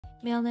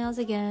Mail nails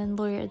again,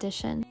 lawyer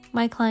edition.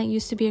 My client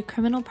used to be a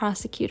criminal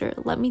prosecutor.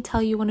 Let me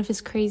tell you one of his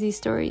crazy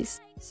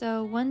stories.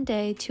 So one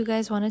day, two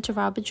guys wanted to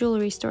rob a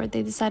jewelry store.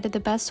 They decided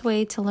the best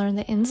way to learn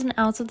the ins and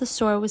outs of the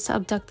store was to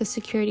abduct the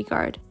security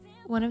guard.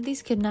 One of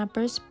these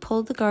kidnappers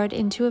pulled the guard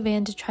into a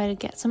van to try to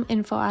get some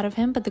info out of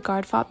him, but the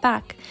guard fought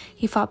back.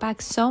 He fought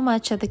back so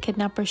much that the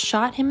kidnapper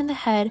shot him in the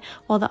head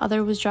while the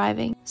other was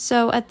driving.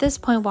 So at this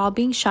point, while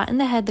being shot in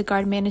the head, the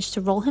guard managed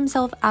to roll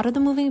himself out of the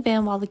moving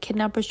van while the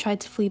kidnappers tried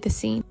to flee the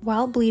scene.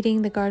 While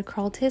bleeding, the guard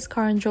crawled to his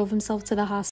car and drove himself to the hospital.